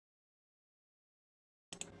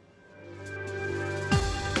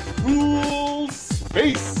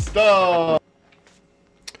Space stuff.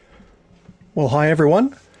 Well, hi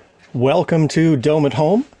everyone. Welcome to Dome at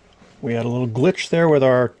Home. We had a little glitch there with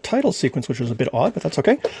our title sequence, which was a bit odd, but that's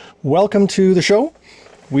okay. Welcome to the show.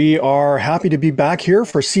 We are happy to be back here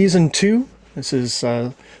for season 2. This is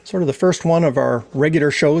sort of the first one of our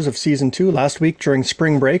regular shows of season 2. Last week during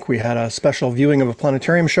spring break, we had a special viewing of a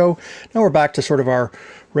planetarium show. Now we're back to sort of our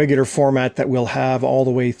regular format that we'll have all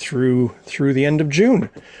the way through the end of June.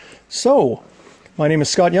 So, my name is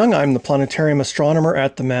Scott Young. I'm the planetarium astronomer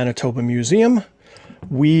at the Manitoba Museum.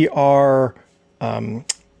 We are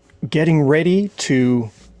getting ready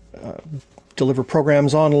to deliver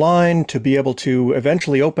programs online to be able to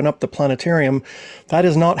eventually open up the planetarium. That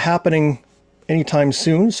is not happening anytime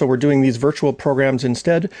soon, so we're doing these virtual programs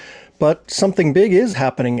instead. But something big is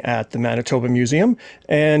happening at the Manitoba Museum,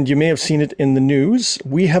 and you may have seen it in the news.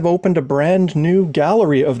 We have opened a brand new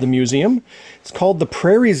gallery of the museum. It's called the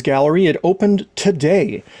Prairies Gallery. It opened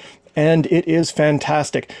today, and it is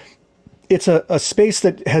fantastic. It's a space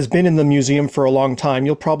that has been in the museum for a long time.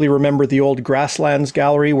 You'll probably remember the old Grasslands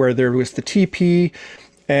Gallery where there was the teepee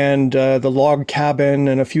and the log cabin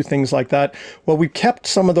and a few things like that. Well, we kept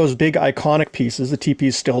some of those big iconic pieces. The teepee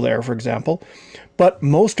is still there, for example. But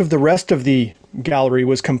most of the rest of the gallery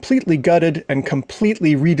was completely gutted and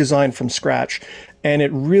completely redesigned from scratch. And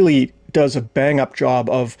it really does a bang-up job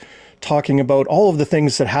of talking about all of the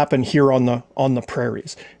things that happen here on the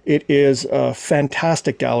prairies. It is a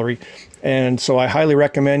fantastic gallery. And so I highly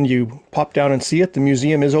recommend you pop down and see it. The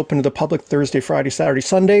museum is open to the public Thursday, Friday, Saturday,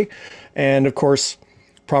 Sunday. And of course,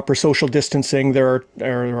 proper social distancing. There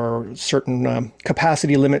are certain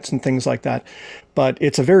capacity limits and things like that. But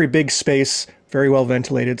it's a very big space, very well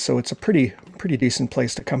ventilated, so it's a pretty decent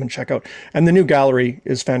place to come and check out. And the new gallery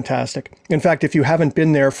is fantastic. In fact, if you haven't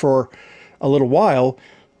been there for a little while,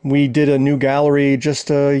 we did a new gallery just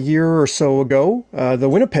a year or so ago. The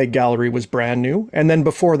Winnipeg Gallery was brand new. And then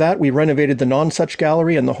before that, we renovated the Nonsuch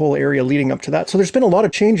Gallery and the whole area leading up to that. So there's been a lot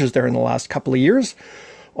of changes there in the last couple of years,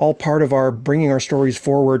 all part of our Bringing Our Stories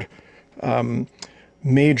Forward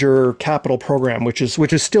major capital program, which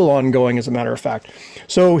is still ongoing, as a matter of fact.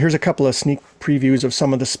 So here's a couple of sneak previews of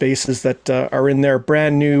some of the spaces that are in there.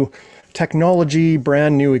 Brand new technology,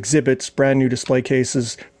 brand new exhibits, brand new display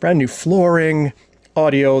cases, brand new flooring,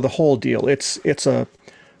 audio, the whole deal. It's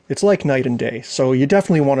like night and day. So you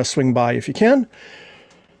definitely want to swing by if you can.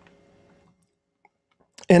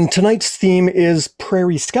 And tonight's theme is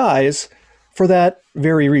Prairie Skies for that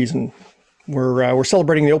very reason. We're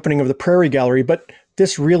celebrating the opening of the Prairie Gallery, but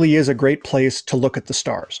this really is a great place to look at the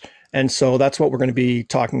stars. And so that's what we're going to be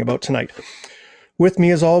talking about tonight. With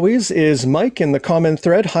me, as always, is Mike in the comment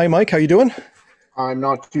thread. Hi, Mike. How you doing? I'm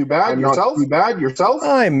not too bad. Yourself?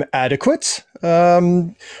 I'm adequate.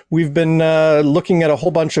 We've been looking at a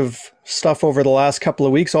whole bunch of stuff over the last couple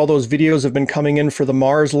of weeks. All those videos have been coming in for the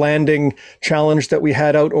Mars landing challenge that we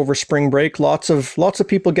had out over spring break. Lots of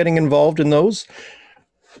people getting involved in those.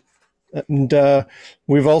 And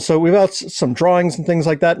we've got some drawings and things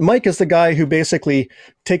like that. Mike is the guy who basically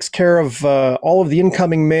takes care of all of the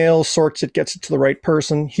incoming mail, sorts it, gets it to the right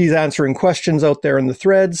person. He's answering questions out there in the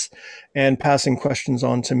threads and passing questions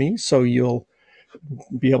on to me. So you'll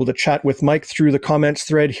be able to chat with Mike through the comments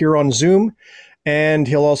thread here on Zoom. And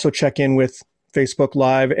he'll also check in with Facebook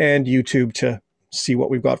Live and YouTube to see what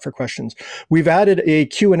we've got for questions. We've added a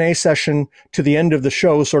Q&A session to the end of the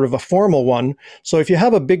show, sort of a formal one. So if you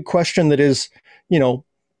have a big question that is,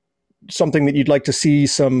 something that you'd like to see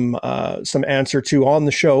some answer to on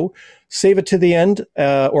the show, save it to the end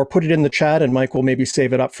or put it in the chat, and Mike will maybe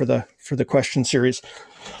save it up for the question series.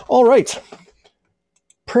 All right.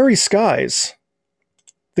 Prairie skies.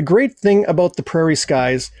 The great thing about the prairie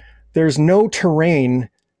skies, there's no terrain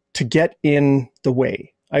to get in the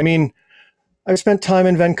way. I mean, I've spent time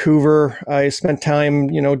in Vancouver. I spent time,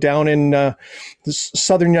 down in the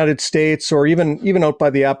southern United States, or even out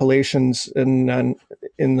by the Appalachians in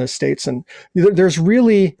the States. And there's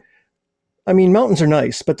really, mountains are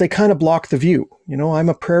nice, but they kind of block the view. I'm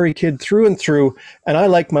a prairie kid through and through, and I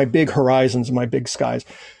like my big horizons and my big skies.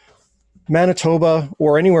 Manitoba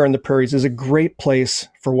or anywhere in the prairies is a great place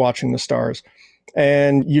for watching the stars.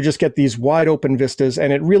 And you just get these wide open vistas.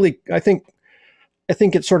 And it really, I think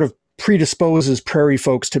it sort of predisposes prairie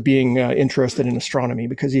folks to being interested in astronomy,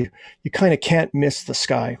 because you kind of can't miss the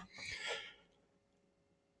sky.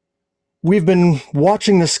 We've been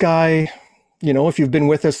watching the sky, if you've been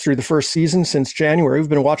with us through the first season since January, we've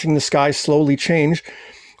been watching the sky slowly change.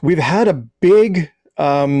 We've had a big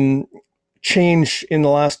change in the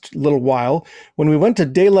last little while. When we went to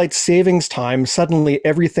daylight savings time, suddenly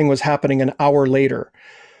everything was happening an hour later.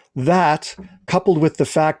 That, coupled with the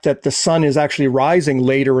fact that the sun is actually rising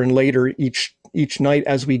later and later each night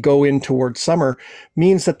as we go in towards summer,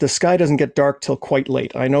 means that the sky doesn't get dark till quite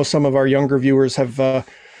late. I know some of our younger viewers have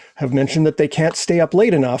mentioned that they can't stay up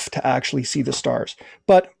late enough to actually see the stars.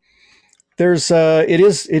 But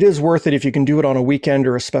it is worth it if you can do it on a weekend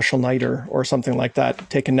or a special night or something like that.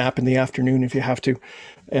 Take a nap in the afternoon if you have to,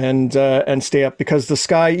 and stay up, because the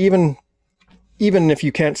sky, even if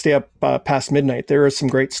you can't stay up past midnight, there is some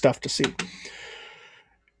great stuff to see.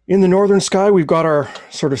 In the northern sky, we've got our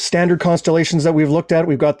sort of standard constellations that we've looked at.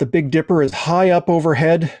 We've got the Big Dipper is high up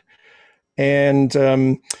overhead, and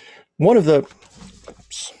one of the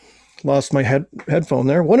oops, lost my headphone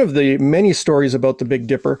there. One of the many stories about the Big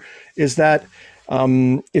Dipper is that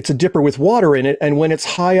it's a dipper with water in it, and when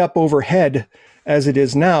it's high up overhead, as it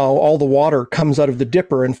is now, all the water comes out of the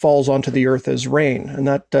dipper and falls onto the earth as rain. And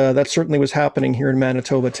that certainly was happening here in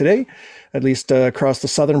Manitoba today, at least across the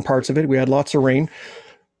southern parts of it. We had lots of rain.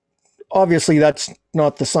 Obviously, that's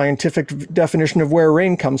not the scientific definition of where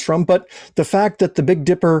rain comes from, but the fact that the Big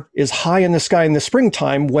Dipper is high in the sky in the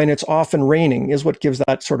springtime when it's often raining is what gives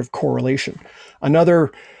that sort of correlation.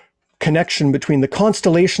 Another connection between the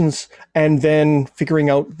constellations and then figuring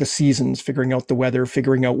out the seasons, figuring out the weather,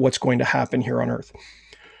 figuring out what's going to happen here on Earth.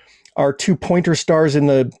 Our two pointer stars in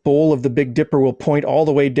the bowl of the Big Dipper will point all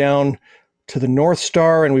the way down to the North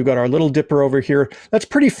Star, and we've got our Little Dipper over here. That's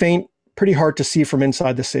pretty faint, pretty hard to see from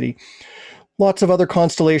inside the city. Lots of other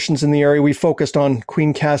constellations in the area. We focused on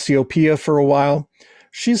Queen Cassiopeia for a while.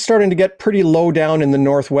 She's starting to get pretty low down in the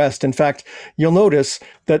northwest. In fact, you'll notice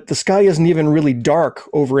that the sky isn't even really dark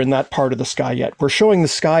over in that part of the sky yet. We're showing the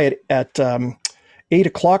sky at 8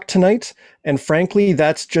 o'clock tonight, and frankly,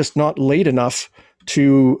 that's just not late enough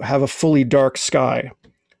to have a fully dark sky.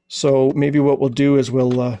 So maybe what we'll do is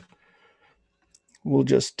we'll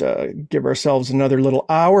just give ourselves another little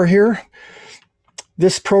hour here.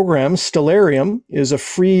 This program, Stellarium, is a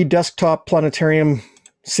free desktop planetarium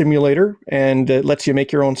simulator, and it lets you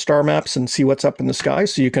make your own star maps and see what's up in the sky.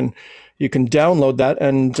 So you can download that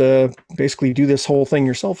and basically do this whole thing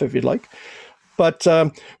yourself if you'd like. But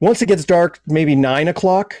once it gets dark, maybe 9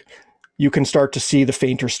 o'clock, you can start to see the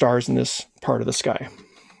fainter stars in this part of the sky.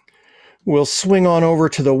 We'll swing on over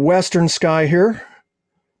to the western sky here.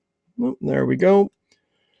 Oh, there we go.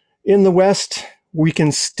 In the west, we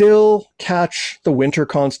can still catch the winter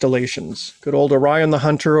constellations. Good old Orion the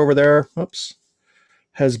Hunter over there, oops,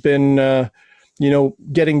 has been,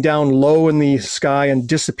 getting down low in the sky and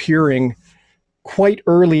disappearing quite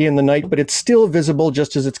early in the night, but it's still visible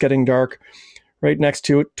just as it's getting dark. Right next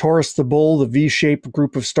to it, Taurus the Bull, the V-shaped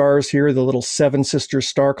group of stars here, the little Seven Sisters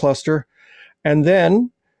star cluster. And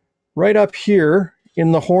then right up here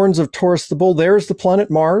in the horns of Taurus the Bull, there's the planet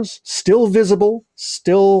Mars, still visible,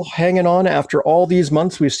 still hanging on after all these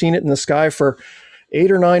months. We've seen it in the sky for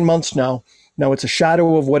 8 or 9 months now. Now it's a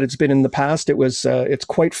shadow of what it's been in the past. It's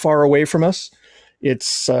quite far away from us.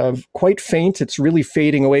 It's quite faint. It's really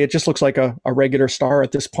fading away. It just looks like a regular star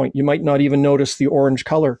at this point. You might not even notice the orange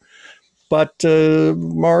color. But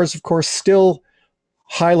Mars, of course, still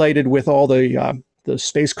highlighted with all the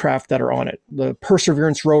spacecraft that are on it. The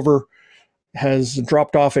Perseverance rover has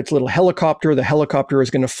dropped off its little helicopter. The helicopter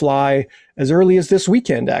is going to fly as early as this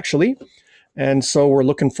weekend, actually. And so we're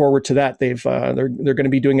looking forward to that. They're going to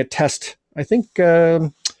be doing a test, I think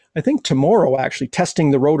tomorrow, actually,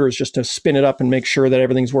 testing the rotors just to spin it up and make sure that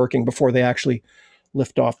everything's working before they actually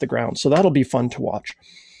lift off the ground. So that'll be fun to watch.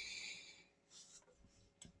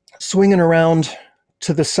 Swinging around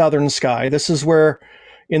to the southern sky,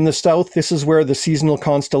 in the south, this is where the seasonal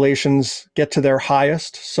constellations get to their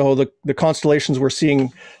highest. So the constellations we're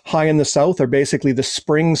seeing high in the south are basically the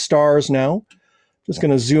spring stars now. Just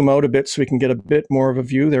going to zoom out a bit so we can get a bit more of a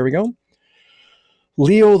view. There we go.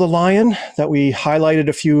 Leo the Lion, that we highlighted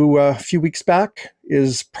a few weeks back,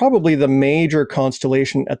 is probably the major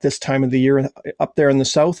constellation at this time of the year up there in the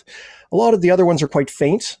south. A lot of the other ones are quite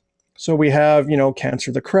faint. So we have,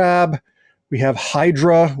 Cancer the Crab. We have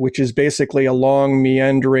Hydra, which is basically a long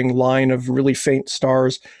meandering line of really faint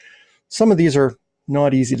stars. Some of these are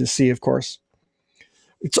not easy to see, of course.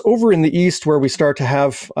 It's over in the east where we start to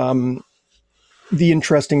have the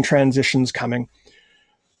interesting transitions coming.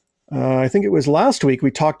 I think it was last week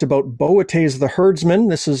we talked about Boetes the herdsman.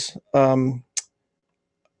 This is a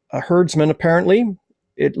herdsman, apparently.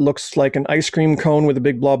 It looks like an ice cream cone with a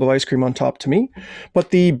big blob of ice cream on top to me.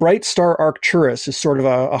 But the bright star Arcturus is sort of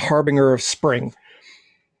a harbinger of spring.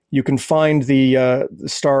 You can find the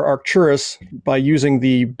star Arcturus by using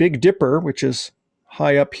the Big Dipper, which is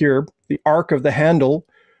high up here. The arc of the handle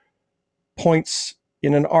points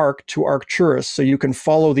in an arc to Arcturus. So you can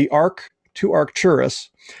follow the arc to Arcturus.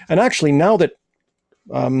 And actually, now that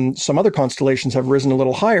some other constellations have risen a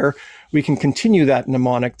little higher, we can continue that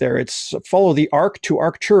mnemonic there. It's follow the arc to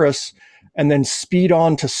Arcturus and then speed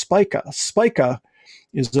on to Spica. Spica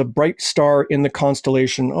is a bright star in the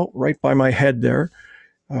constellation, right by my head there,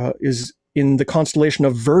 is in the constellation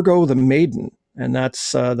of Virgo the Maiden. And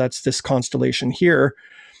that's this constellation here.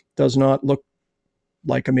 Does not look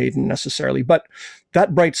like a maiden necessarily, but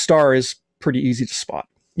that bright star is pretty easy to spot,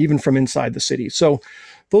 even from inside the city. So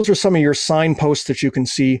those are some of your signposts that you can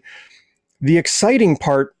see. The exciting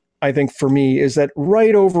part, I think, for me, is that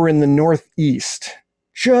right over in the northeast,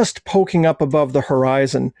 just poking up above the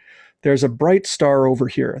horizon, there's a bright star over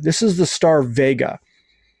here. This is the star Vega.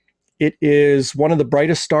 It is one of the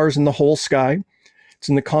brightest stars in the whole sky. It's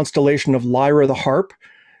in the constellation of Lyra the Harp.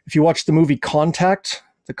 If you watch the movie Contact,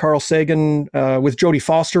 the Carl Sagan with Jodie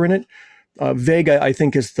Foster in it, Vega, I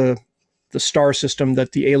think, is the star system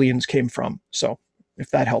that the aliens came from. So if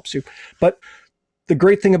that helps you. But the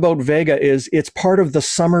great thing about Vega is it's part of the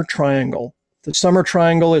Summer Triangle. The Summer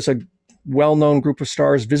Triangle is a well-known group of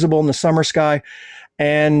stars visible in the summer sky.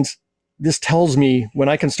 And this tells me when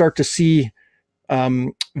I can start to see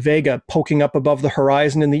Vega poking up above the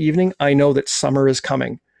horizon in the evening, I know that summer is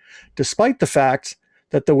coming. Despite the fact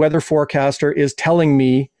that the weather forecaster is telling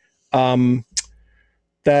me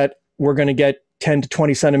that we're going to get 10 to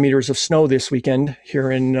 20 centimeters of snow this weekend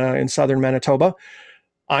here in southern Manitoba,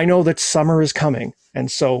 I know that summer is coming.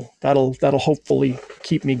 And so that'll hopefully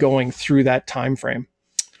keep me going through that time frame.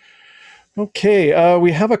 Okay,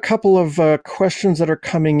 we have a couple of questions that are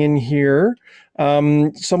coming in here.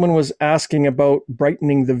 Someone was asking about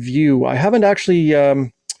brightening the view. I haven't actually...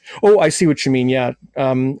 oh, I see what you mean. Yeah,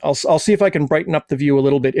 I'll see if I can brighten up the view a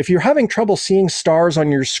little bit. If you're having trouble seeing stars on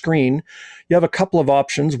your screen, you have a couple of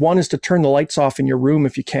options. One is to turn the lights off in your room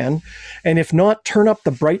if you can. And if not, turn up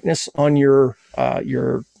the brightness on your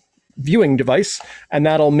viewing device, and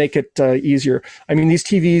that'll make it easier. I mean, these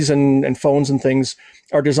TVs and phones and things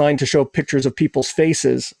are designed to show pictures of people's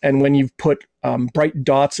faces. And when you've put bright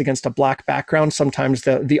dots against a black background, sometimes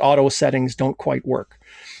the auto settings don't quite work.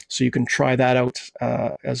 So you can try that out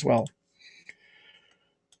as well.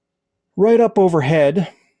 Right up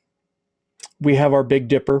overhead, we have our Big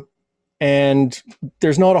Dipper. And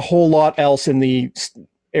there's not a whole lot else in the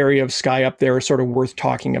area of sky up there sort of worth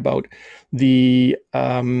talking about. The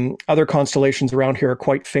other constellations around here are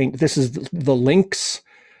quite faint. This is the Lynx,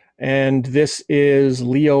 and this is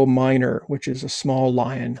Leo Minor, which is a small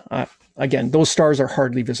lion. Again, those stars are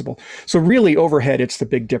hardly visible. So really overhead, it's the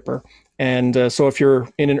Big Dipper. And so if you're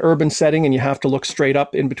in an urban setting and you have to look straight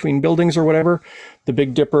up in between buildings or whatever, the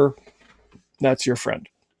Big Dipper, that's your friend.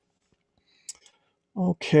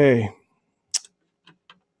 Okay.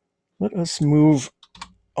 Let us move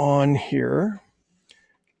on here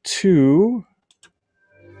to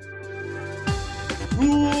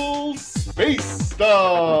Cool space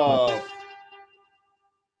stuff.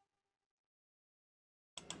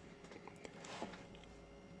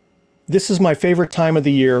 This is my favorite time of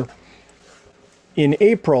the year. In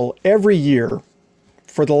April, every year,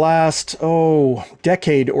 for the last,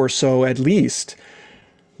 decade or so at least,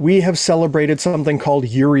 we have celebrated something called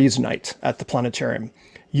Yuri's Night at the planetarium.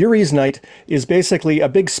 Yuri's Night is basically a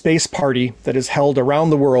big space party that is held around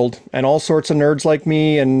the world, and all sorts of nerds like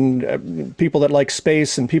me and people that like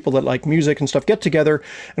space and people that like music and stuff get together,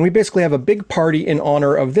 and we basically have a big party in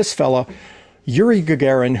honor of this fella, Yuri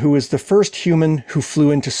Gagarin, who is the first human who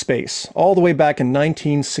flew into space, all the way back in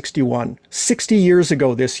 1961, 60 years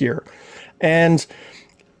ago this year. And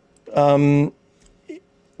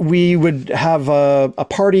we would have a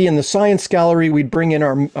party in the science gallery. We'd bring in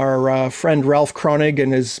our friend Ralph Kronig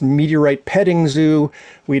and his meteorite petting zoo.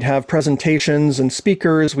 We'd have presentations and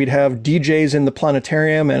speakers. We'd have DJs in the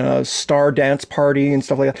planetarium and a star dance party and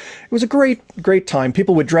stuff like that. It was a great time.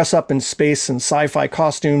 People would dress up in space and sci-fi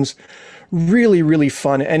costumes. Really, really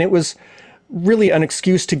fun. And it was really an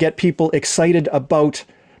excuse to get people excited about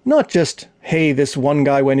not just, hey, this one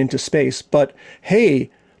guy went into space, but hey,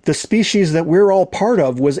 the species that we're all part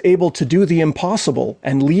of was able to do the impossible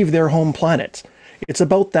and leave their home planet. It's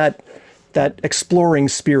about that exploring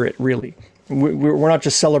spirit, really. We're not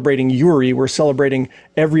just celebrating Yuri, we're celebrating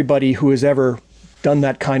everybody who has ever done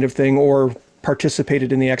that kind of thing or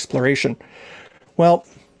participated in the exploration. Well,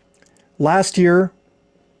 last year,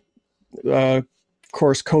 of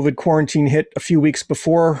course, COVID quarantine hit a few weeks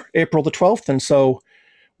before April the 12th, and so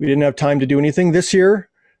we didn't have time to do anything. This year,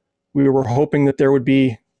 we were hoping that there would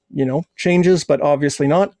be, changes, but obviously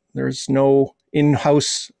not. There's no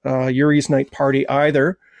in-house Yuri's Night party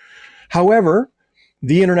either. However,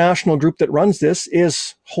 the international group that runs this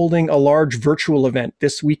is holding a large virtual event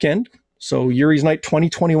this weekend. So Yuri's Night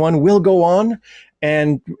 2021 will go on,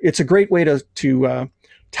 and it's a great way to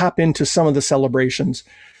tap into some of the celebrations.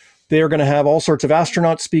 They are going to have all sorts of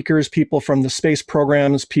astronaut speakers, people from the space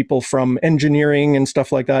programs, people from engineering and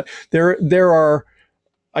stuff like that. There are,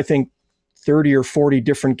 I think, 30 or 40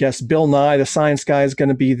 different guests. Bill Nye, the science guy, is going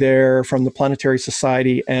to be there from the Planetary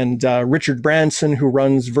Society, and Richard Branson, who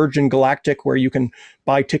runs Virgin Galactic, where you can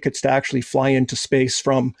buy tickets to actually fly into space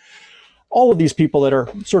from. All of these people that are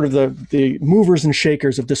sort of the movers and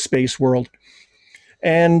shakers of the space world.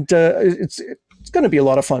 And it's going to be a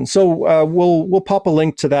lot of fun. So we'll pop a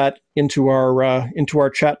link to that into our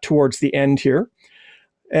chat towards the end here.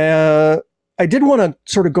 I did want to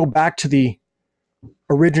sort of go back to the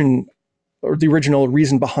original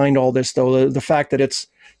reason behind all this, though, the fact that it's,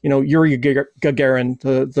 Yuri Gagarin,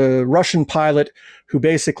 the Russian pilot who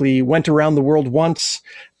basically went around the world once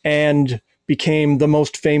and became the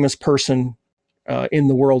most famous person in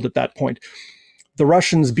the world at that point. The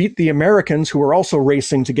Russians beat the Americans, who were also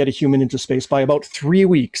racing to get a human into space, by about 3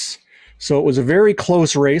 weeks. So it was a very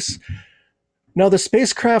close race. Now, the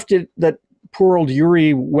spacecraft that poor old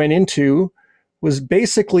Yuri went into was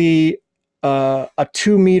basically a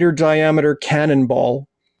 2-meter diameter cannonball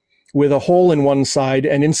with a hole in one side,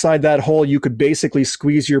 and inside that hole you could basically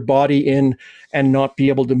squeeze your body in and not be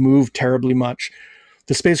able to move terribly much.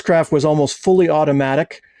 The spacecraft was almost fully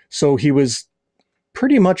automatic, so he was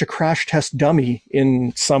pretty much a crash test dummy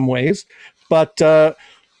in some ways, but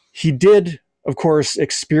he did, of course,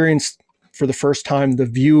 experience for the first time the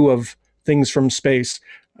view of things from space.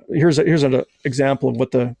 Here's an example of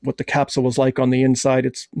what the capsule was like on the inside.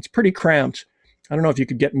 It's pretty cramped. I don't know if you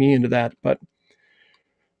could get me into that, but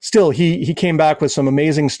still, he came back with some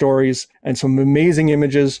amazing stories and some amazing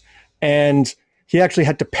images, and he actually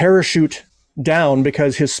had to parachute down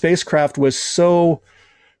because his spacecraft was so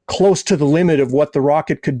close to the limit of what the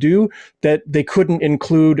rocket could do that they couldn't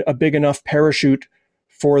include a big enough parachute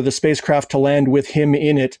for the spacecraft to land with him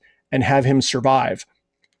in it and have him survive.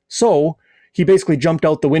 So he basically jumped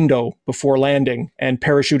out the window before landing and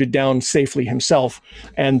parachuted down safely himself,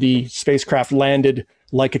 and the spacecraft landed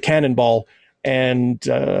like a cannonball, and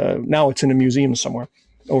now it's in a museum somewhere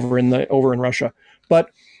over in Russia.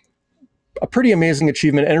 But a pretty amazing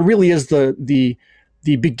achievement, and it really is the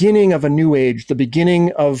beginning of a new age, the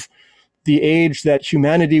beginning of the age that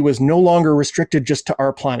humanity was no longer restricted just to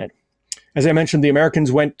our planet. As I mentioned, the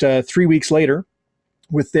Americans went 3 weeks later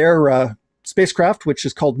with their spacecraft, which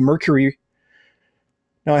is called Mercury.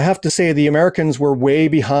 Now, I have to say the Americans were way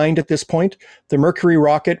behind at this point. The Mercury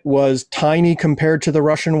rocket was tiny compared to the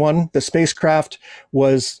Russian one. The spacecraft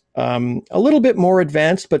was a little bit more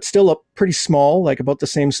advanced, but still pretty small, like about the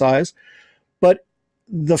same size. But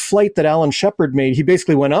the flight that Alan Shepard made, he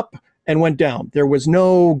basically went up and went down. There was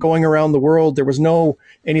no going around the world. There was no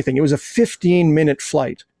anything. It was a 15-minute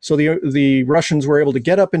flight. So the Russians were able to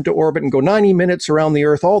get up into orbit and go 90 minutes around the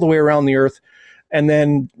Earth, all the way around the Earth. And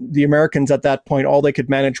then the Americans at that point, all they could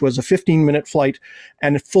manage was a 15-minute flight.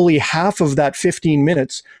 And fully half of that 15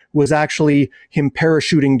 minutes was actually him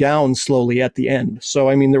parachuting down slowly at the end. So,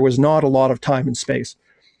 I mean, there was not a lot of time in space.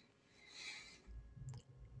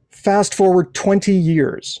 Fast forward 20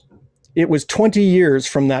 years. It was 20 years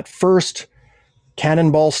from that first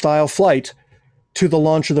cannonball-style flight to the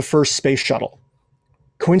launch of the first space shuttle.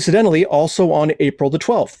 Coincidentally, also on April the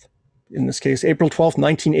 12th. In this case, April 12th,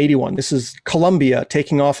 1981. This is Columbia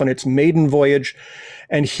taking off on its maiden voyage.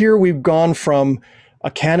 And here we've gone from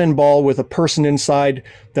a cannonball with a person inside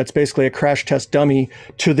that's basically a crash test dummy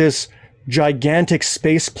to this gigantic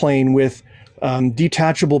space plane with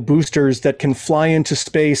detachable boosters that can fly into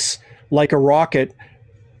space like a rocket,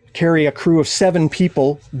 carry a crew of 7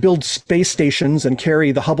 people, build space stations and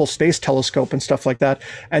carry the Hubble Space Telescope and stuff like that,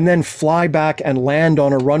 and then fly back and land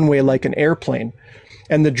on a runway like an airplane.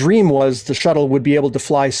 And the dream was the shuttle would be able to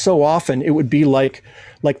fly so often, it would be like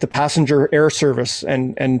the passenger air service,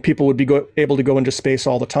 and people would be able to go into space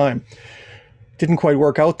all the time. Didn't quite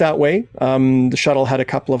work out that way. The shuttle had a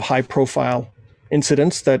couple of high-profile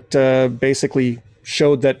incidents that basically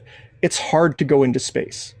showed that it's hard to go into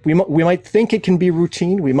space. We might think it can be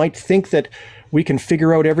routine. We might think that we can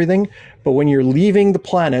figure out everything. But when you're leaving the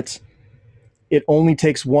planet, it only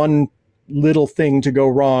takes one little thing to go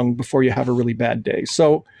wrong before you have a really bad day.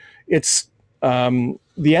 So it's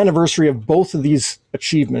the anniversary of both of these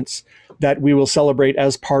achievements that we will celebrate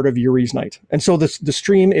as part of Yuri's Night. And so the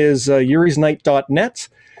stream is yurisnight.net,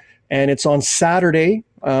 and it's on Saturday.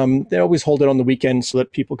 They always hold it on the weekend so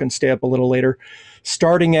that people can stay up a little later,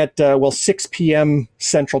 starting at 6 p.m.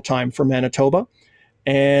 Central Time for Manitoba.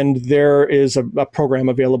 And there is a program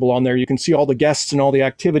available on there. You can see all the guests and all the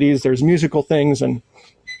activities. There's musical things, and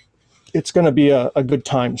it's going to be a good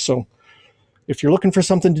time. So if you're looking for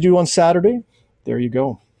something to do on Saturday, there you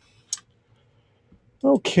go.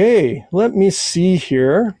 Okay, let me see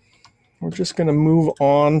here. We're just going to move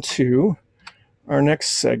on to our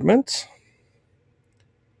next segment.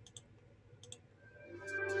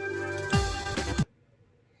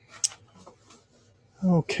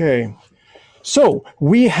 Okay, so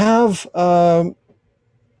we have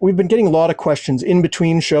we've been getting a lot of questions in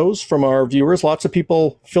between shows from our viewers. Lots of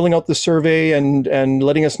people filling out the survey and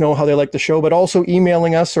letting us know how they like the show, but also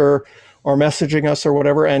emailing us or messaging us or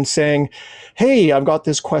whatever and saying, hey, I've got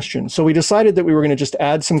this question. So we decided that we were going to just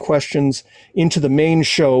add some questions into the main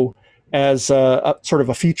show as a sort of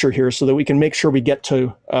a feature here so that we can make sure we get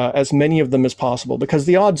to as many of them as possible. Because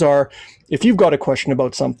the odds are, if you've got a question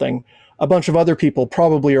about something, a bunch of other people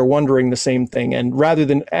probably are wondering the same thing. And rather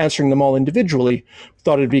than answering them all individually,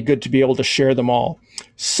 thought it'd be good to be able to share them all.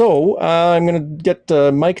 So I'm going to get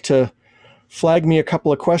Mike to flag me a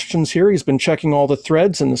couple of questions here. He's been checking all the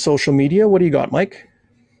threads and the social media. What do you got, Mike?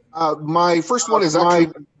 My first one is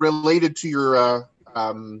actually related to your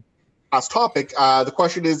last topic. The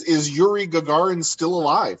question is Yuri Gagarin still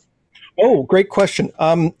alive? Oh, great question.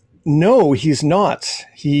 No, he's not.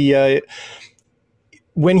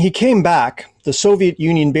 When he came back, the Soviet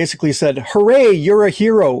Union basically said, hooray, you're a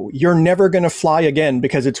hero. You're never going to fly again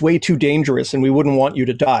because it's way too dangerous and we wouldn't want you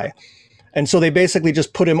to die. And so they basically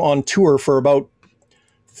just put him on tour for about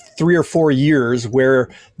 3 or 4 years where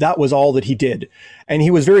that was all that he did. And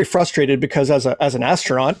he was very frustrated because as an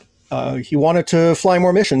astronaut, he wanted to fly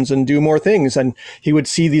more missions and do more things. And he would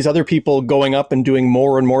see these other people going up and doing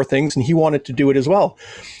more and more things, and he wanted to do it as well.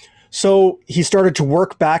 So he started to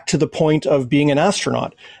work back to the point of being an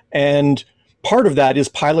astronaut. And part of that is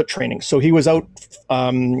pilot training. So he was out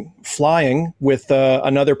flying with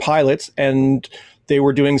another pilot, and they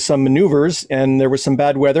were doing some maneuvers, and there was some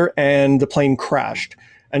bad weather, and the plane crashed.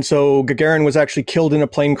 And so Gagarin was actually killed in a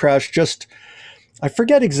plane crash just, I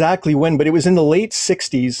forget exactly when, but it was in the late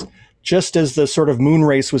 60s, just as the sort of moon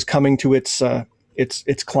race was coming to its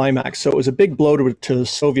climax. So it was a big blow to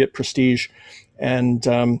Soviet prestige, and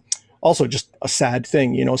also just a sad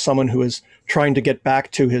thing, you know, someone who is trying to get back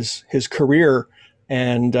to his career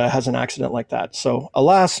and has an accident like that. So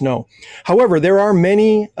alas, no. However, there are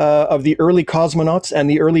many of the early cosmonauts and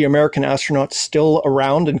the early American astronauts still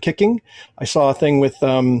around and kicking. I saw a thing with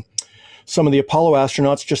some of the Apollo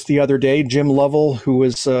astronauts just the other day. Jim Lovell, who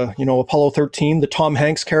was, Apollo 13, the Tom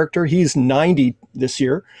Hanks character, he's 90 this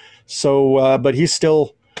year. So, but he's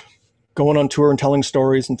still going on tour and telling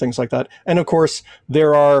stories and things like that. And of course,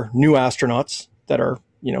 there are new astronauts that are,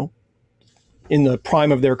 in the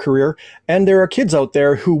prime of their career, and there are kids out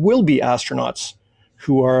there who will be astronauts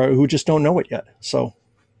who just don't know it yet. So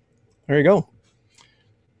there you go.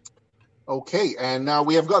 Okay, and now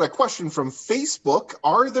we have got a question from Facebook.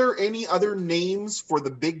 Are there any other names for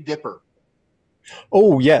the Big Dipper?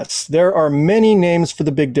 Oh, yes, there are many names for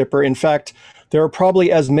the Big Dipper. In fact, there are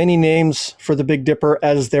probably as many names for the Big Dipper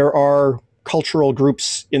as there are cultural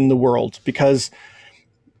groups in the world, because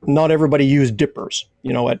not everybody used dippers,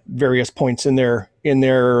 at various points in their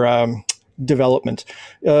development.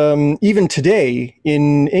 Even today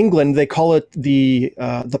in England, they call it the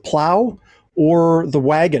plow or the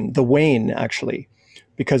wagon, the wain, actually,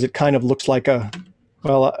 because it kind of looks like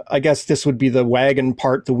I guess this would be the wagon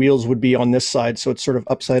part. The wheels would be on this side, so it's sort of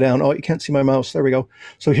upside down. Oh, you can't see my mouse. There we go.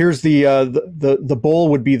 So here's the bowl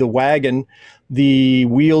would be the wagon. The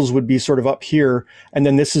wheels would be sort of up here, and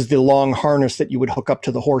then this is the long harness that you would hook up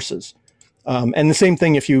to the horses. And the same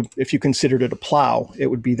thing if you considered it a plow, it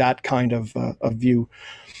would be that kind of view.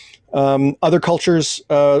 Other cultures,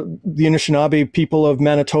 the Anishinaabe people of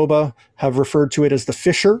Manitoba have referred to it as the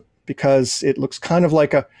fisher because it looks kind of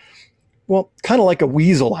like a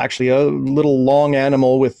weasel, actually, a little long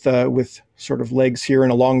animal with sort of legs here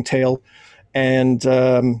and a long tail. And,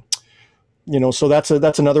 so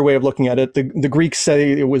that's another way of looking at it. The Greeks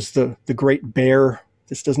say it was the great bear.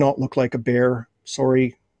 This does not look like a bear.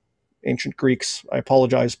 Sorry, ancient Greeks. I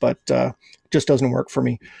apologize, but it just doesn't work for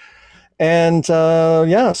me. And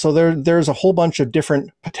so there's a whole bunch of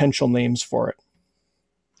different potential names for it.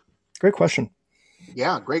 Great question.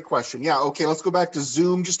 Yeah, great question. Yeah, okay, let's go back to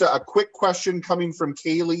Zoom. Just a quick question coming from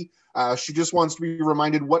Kaylee. She just wants to be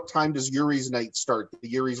reminded, what time does Yuri's Night start, the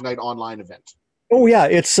Yuri's Night online event? Oh, yeah,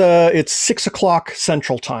 it's 6 o'clock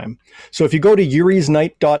Central Time. So if you go to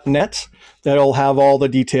yurisnight.net, that'll have all the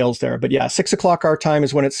details there. But yeah, 6 o'clock our time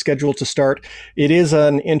is when it's scheduled to start. It is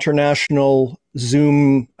an international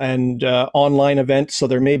Zoom and online event, so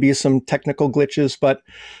there may be some technical glitches, but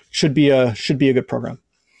should be a good program.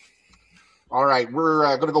 All right, we're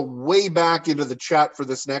going to go way back into the chat for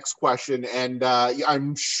this next question, and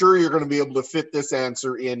I'm sure you're going to be able to fit this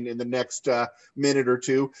answer in the next minute or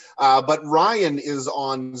two. But Ryan is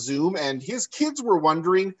on Zoom, and his kids were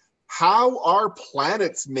wondering, how are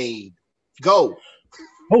planets made? Go.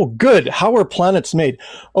 Oh, good. How are planets made?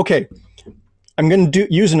 Okay, I'm going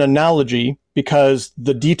to use an analogy because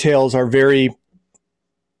the details are very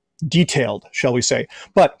detailed, shall we say.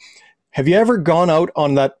 But have you ever gone out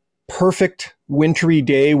on that perfect wintry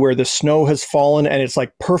day where the snow has fallen and it's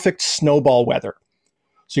like perfect snowball weather?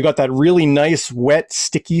 So you got that really nice, wet,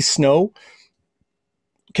 sticky snow.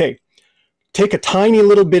 Okay, take a tiny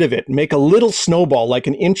little bit of it, make a little snowball like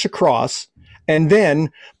an inch across, and then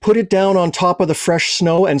put it down on top of the fresh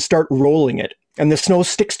snow and start rolling it. And the snow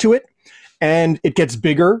sticks to it and it gets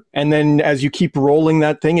bigger. And then as you keep rolling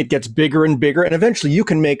that thing, it gets bigger and bigger. And eventually you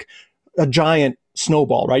can make a giant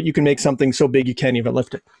snowball, right? You can make something so big you can't even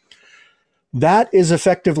lift it. That is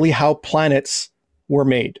effectively how planets were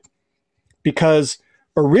made. Because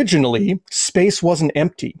originally, space wasn't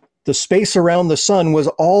empty. The space around the sun was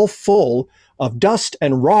all full of dust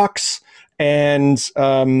and rocks and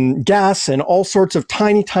gas and all sorts of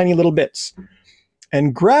tiny, tiny little bits.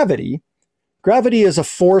 And gravity is a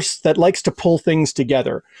force that likes to pull things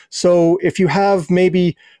together. So if you have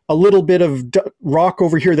maybe a little bit of rock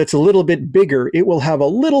over here that's a little bit bigger, it will have a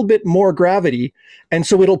little bit more gravity, and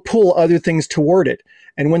so it'll pull other things toward it.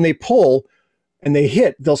 And when they pull and they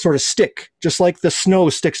hit, they'll sort of stick, just like the snow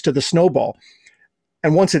sticks to the snowball.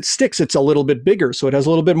 And once it sticks, it's a little bit bigger, so it has a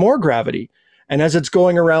little bit more gravity. And as it's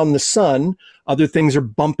going around the sun, other things are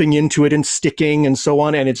bumping into it and sticking and so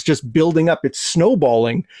on, and it's just building up. It's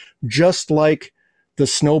snowballing, just like the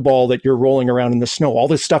snowball that you're rolling around in the snow. All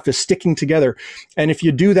this stuff is sticking together. And if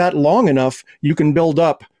you do that long enough, you can build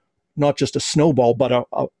up not just a snowball, but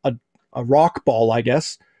a rock ball, I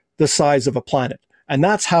guess, the size of a planet. And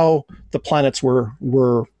that's how the planets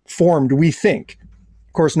were formed, we think.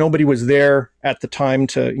 Of course, nobody was there at the time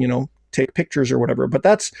to, take pictures or whatever, but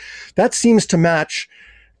that seems to match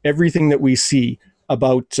everything that we see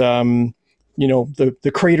about, the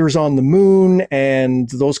craters on the moon and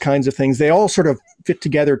those kinds of things. They all sort of fit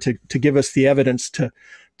together to give us the evidence to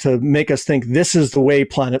make us think this is the way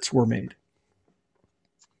planets were made.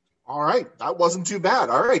 All right, that wasn't too bad.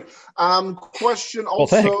 All right, question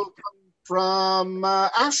also from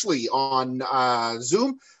Ashley on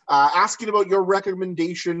Zoom. Asking about your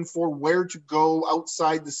recommendation for where to go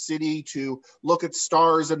outside the city to look at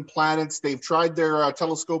stars and planets. They've tried their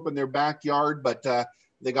telescope in their backyard, but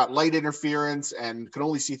they got light interference and can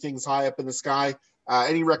only see things high up in the sky.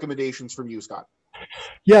 Any recommendations from you, Scott?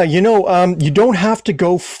 Yeah, you don't have to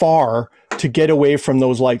go far to get away from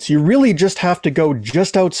those lights. You really just have to go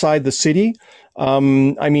just outside the city.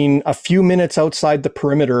 A few minutes outside the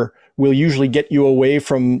perimeter will usually get you away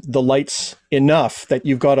from the lights enough that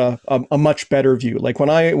you've got a much better view. Like when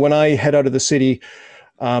I head out of the city,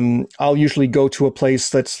 I'll usually go to a place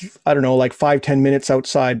that's, like 5-10 minutes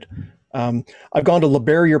outside. I've gone to La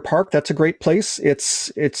Barriere Park. That's a great place.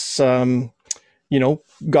 It's got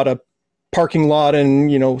a parking lot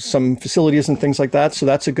and, some facilities and things like that. So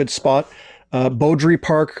that's a good spot. Beaudry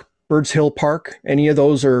Park, Birds Hill Park, any of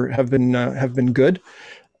those have been good,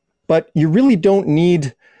 but you really don't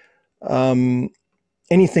need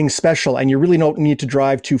anything special, and you really don't need to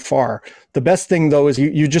drive too far. The best thing though is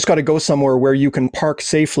you just got to go somewhere where you can park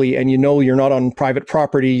safely and you're not on private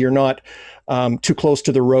property, you're not too close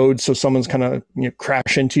to the road so someone's kind of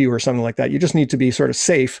crash into you or something like that. You just need to be sort of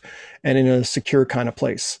safe and in a secure kind of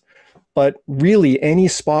place. But really any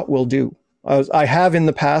spot will do. I have in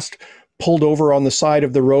the past pulled over on the side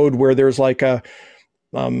of the road where there's like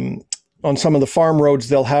on some of the farm roads,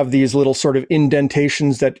 they'll have these little sort of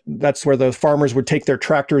indentations that's where the farmers would take their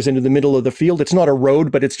tractors into the middle of the field. It's not a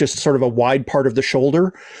road, but it's just sort of a wide part of the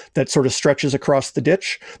shoulder that sort of stretches across the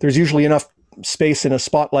ditch. There's usually enough space in a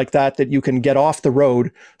spot like that you can get off the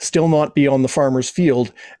road, still not be on the farmer's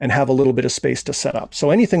field, and have a little bit of space to set up.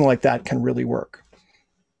 So anything like that can really work.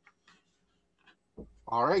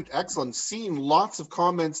 All right, excellent. Seeing lots of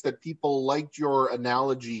comments that people liked your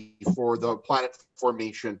analogy for the planet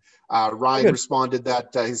formation. Ryan responded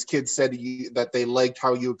that his kids said that they liked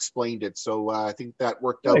how you explained it. So I think that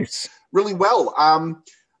worked out really well.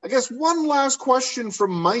 I guess one last question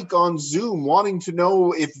from Mike on Zoom, wanting to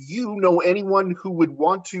know if you know anyone who would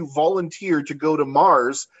want to volunteer to go to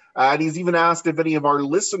Mars. And he's even asked if any of our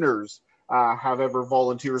listeners have ever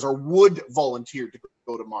volunteers or would volunteer to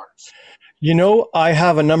go to Mars. I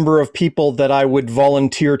have a number of people that I would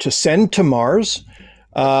volunteer to send to Mars.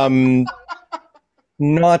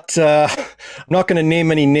 not I'm not going to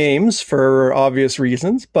name any names for obvious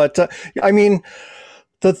reasons, but I mean,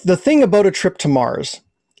 the thing about a trip to Mars,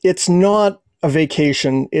 it's not a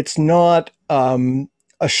vacation. It's not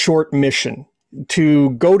a short mission.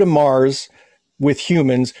 To go to Mars with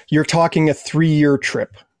humans, you're talking a 3-year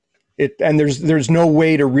trip. And there's no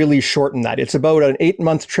way to really shorten that. It's about an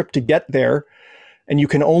 8-month trip to get there, and you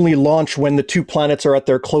can only launch when the two planets are at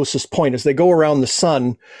their closest point. As they go around the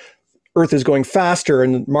sun, Earth is going faster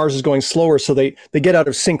and Mars is going slower, so they get out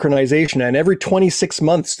of synchronization. And every 26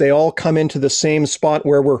 months, they all come into the same spot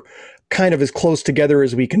where we're kind of as close together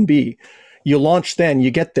as we can be. You launch then, you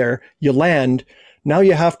get there, you land. Now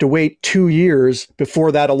you have to wait 2 years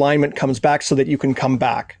before that alignment comes back so that you can come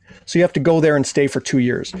back. So you have to go there and stay for 2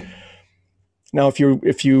 years. Now, if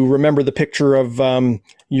you remember the picture of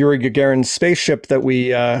Yuri Gagarin's spaceship that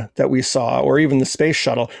we saw, or even the space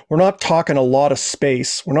shuttle, we're not talking a lot of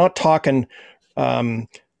space. We're not talking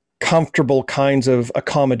comfortable kinds of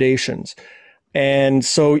accommodations, and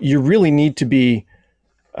so you really need to be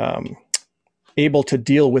able to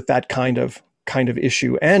deal with that kind of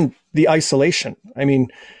issue and the isolation. I mean,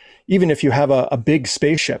 even if you have a big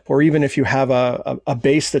spaceship, or even if you have a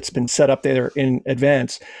base that's been set up there in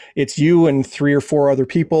advance, it's you and 3 or 4 other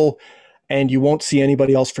people, and you won't see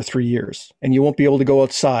anybody else for 3 years, and you won't be able to go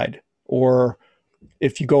outside. Or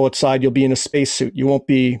if you go outside, you'll be in a spacesuit. You won't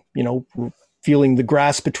be, feeling the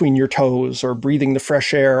grass between your toes or breathing the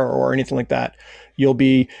fresh air or anything like that. You'll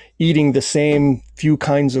be eating the same few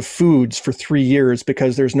kinds of foods for 3 years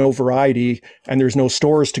because there's no variety and there's no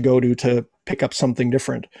stores to go to pick up something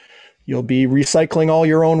different. You'll be recycling all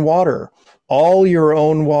your own water.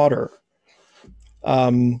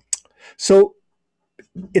 So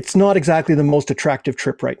it's not exactly the most attractive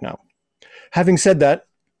trip right now. Having said that,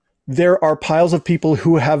 there are piles of people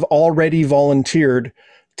who have already volunteered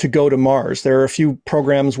to go to Mars. There are a few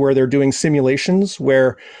programs where they're doing simulations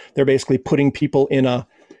where they're basically putting people in a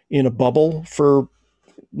bubble for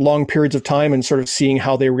long periods of time and sort of seeing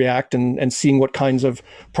how they react and seeing what kinds of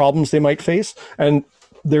problems they might face. And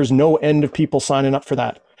there's no end of people signing up for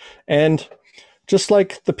that. And just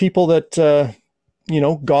like the people that,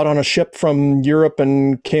 got on a ship from Europe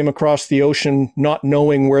and came across the ocean not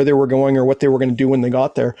knowing where they were going or what they were going to do when they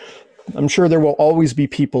got there, I'm sure there will always be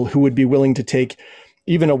people who would be willing to take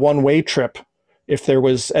even a one-way trip if there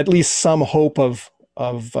was at least some hope of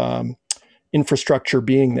infrastructure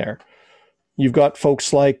being there. You've got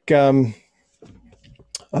folks like Elon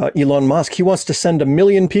Musk. He wants to send 1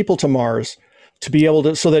 million people to Mars to be able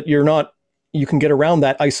to, so that you can get around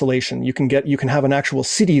that isolation. You can have an actual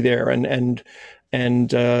city there and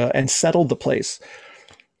settle the place.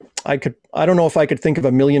 I don't know if I could think of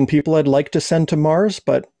 1 million people I'd like to send to Mars,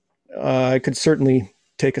 but I could certainly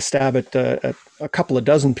take a stab at a couple of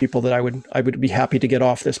dozen people that I would be happy to get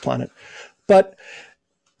off this planet. But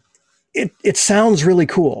it sounds really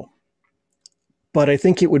cool. But I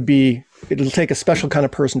think it'll take a special kind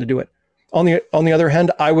of person to do it. On the other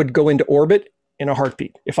hand, I would go into orbit in a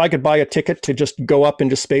heartbeat. If I could buy a ticket to just go up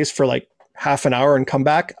into space for like half an hour and come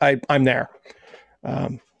back, I'm there.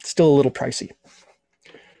 Still a little pricey.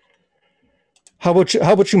 How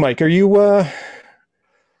about you, Mike? Are you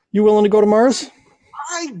willing to go to Mars?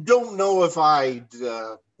 I don't know if I'd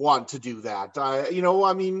want to do that.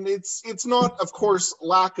 It's not, of course,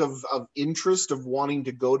 lack of interest of wanting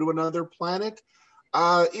to go to another planet.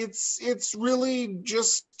 It's really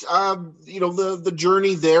just, the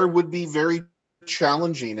journey there would be very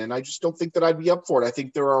challenging, and I just don't think that I'd be up for it. I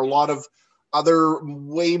think there are a lot of other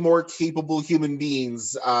way more capable human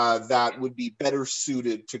beings that would be better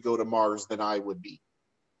suited to go to Mars than I would be.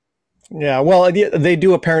 Yeah, well, they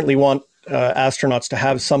do apparently want astronauts to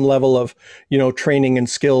have some level of, training and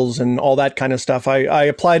skills and all that kind of stuff. I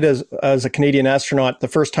applied as a Canadian astronaut the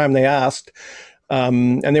first time they asked,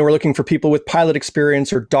 and they were looking for people with pilot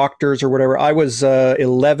experience or doctors or whatever. I was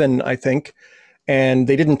 11, I think, and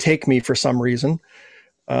they didn't take me for some reason.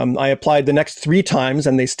 I applied the next 3 times,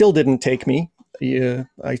 and they still didn't take me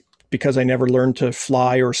because I never learned to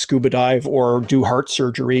fly or scuba dive or do heart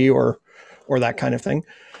surgery or that kind of thing.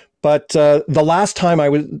 But the last time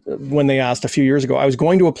when they asked a few years ago, I was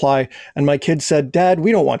going to apply, and my kid said, "Dad,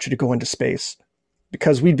 we don't want you to go into space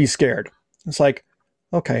because we'd be scared." It's like,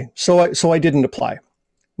 okay, so I didn't apply.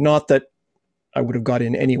 Not that I would have got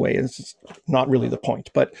in anyway. It's not really the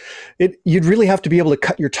point, but you'd really have to be able to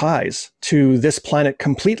cut your ties to this planet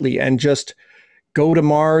completely and just go to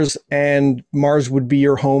Mars, and Mars would be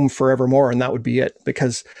your home forevermore, and that would be it,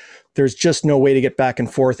 because there's just no way to get back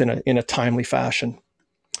and forth in a timely fashion.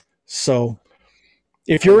 So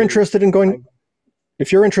if you're interested in going,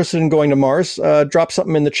 if you're interested in going to Mars, drop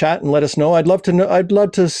something in the chat and let us know. I'd love to know. I'd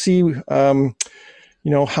love to see,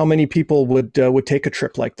 how many people would take a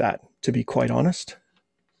trip like that, to be quite honest.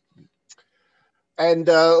 And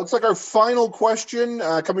looks like our final question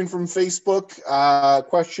coming from Facebook.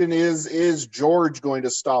 Question is George going to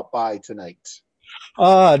stop by tonight?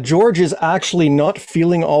 George is actually not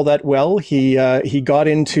feeling all that well. He got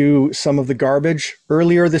into some of the garbage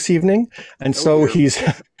earlier this evening, and so he's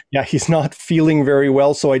not feeling very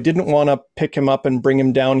well. So I didn't want to pick him up and bring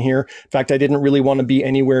him down here. In fact, I didn't really want to be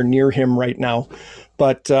anywhere near him right now.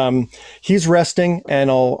 But he's resting,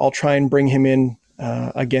 and I'll try and bring him in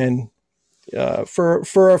again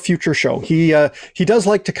for a future show. He does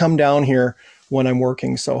like to come down here when I'm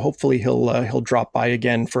working, so hopefully he'll drop by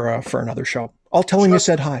again for another show. I'll tell him you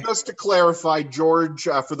said hi. Just to clarify, George,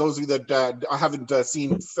 for those of you that haven't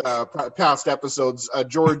seen past episodes,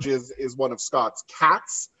 George is one of Scott's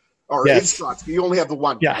cats, or is Scott's. You only have the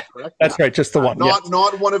one. Yeah, cat, correct? That's right, just the one.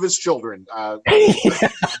 Not one of his children.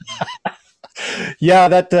 Yeah,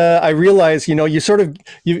 that I realize,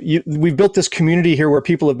 we've built this community here where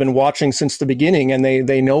people have been watching since the beginning, and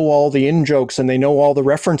they know all the in-jokes and they know all the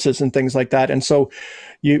references and things like that. And so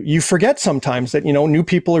you forget sometimes that, new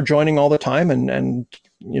people are joining all the time and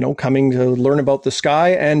coming to learn about the sky,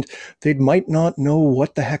 and they might not know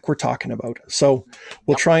what the heck we're talking about. So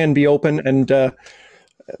we'll try and be open and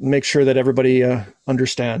make sure that everybody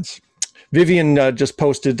understands. Vivian just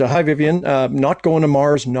posted, hi, Vivian, not going to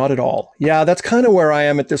Mars, not at all. Yeah, that's kind of where I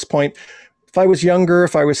am at this point. If I was younger,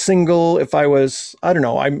 if I was single, if I was, I don't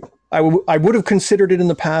know, I would have considered it in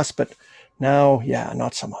the past, but now, yeah,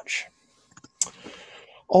 not so much.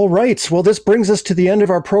 All right. Well, this brings us to the end of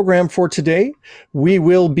our program for today. We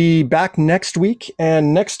will be back next week.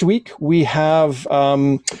 And next week we have,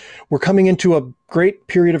 we're coming into a great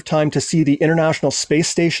period of time to see the International Space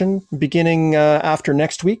Station beginning after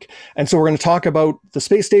next week. And so we're going to talk about the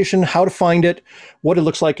space station, how to find it, what it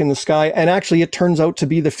looks like in the sky. And actually, it turns out to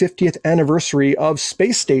be the 50th anniversary of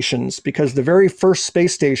space stations, because the very first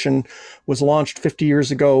space station was launched 50 years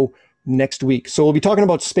ago next week. So we'll be talking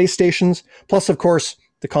about space stations, plus, of course,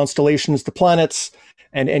 the constellations, the planets,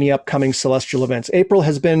 and any upcoming celestial events. April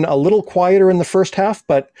has been a little quieter in the first half,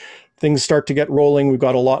 but things start to get rolling. We've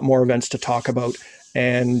got a lot more events to talk about.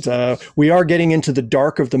 And we are getting into the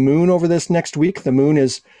dark of the moon over this next week. The moon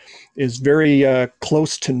is very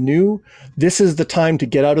close to new. This is the time to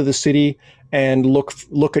get out of the city and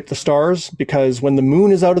look at the stars, because when the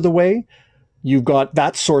moon is out of the way, you've got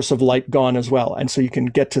that source of light gone as well. And so you can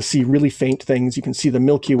get to see really faint things. You can see the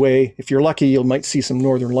Milky Way. If you're lucky, you might see some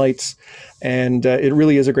northern lights. And it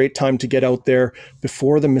really is a great time to get out there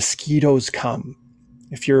before the mosquitoes come.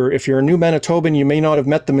 If you're a new Manitoban, you may not have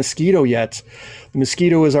met the mosquito yet. The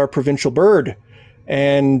mosquito is our provincial bird.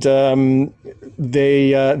 And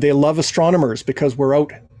they love astronomers because we're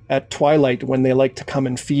out at twilight when they like to come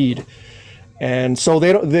and feed. And so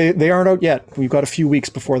they aren't out yet. We've got a few weeks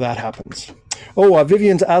before that happens. Oh,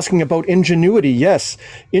 Vivian's asking about Ingenuity. Yes,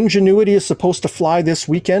 Ingenuity is supposed to fly this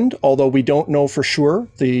weekend, although we don't know for sure.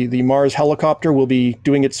 The Mars helicopter will be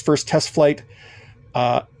doing its first test flight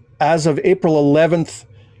as of April 11th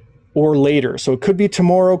or later. So it could be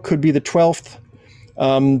tomorrow, could be the 12th,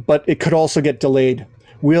 but it could also get delayed.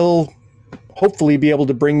 We'll hopefully be able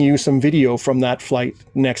to bring you some video from that flight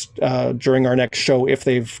during our next show if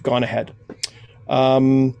they've gone ahead.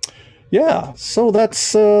 Yeah, so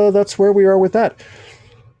that's where we are with that.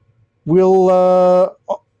 We'll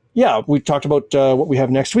we talked about what we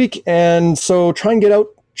have next week, and so try and get out,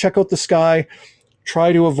 check out the sky,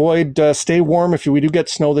 try to avoid, stay warm if we do get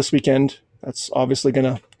snow this weekend. That's obviously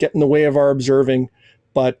going to get in the way of our observing,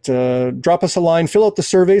 but drop us a line, fill out the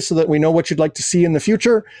survey so that we know what you'd like to see in the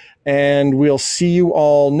future, and we'll see you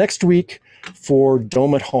all next week for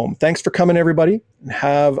Dome at Home. Thanks for coming, everybody, and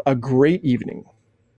have a great evening.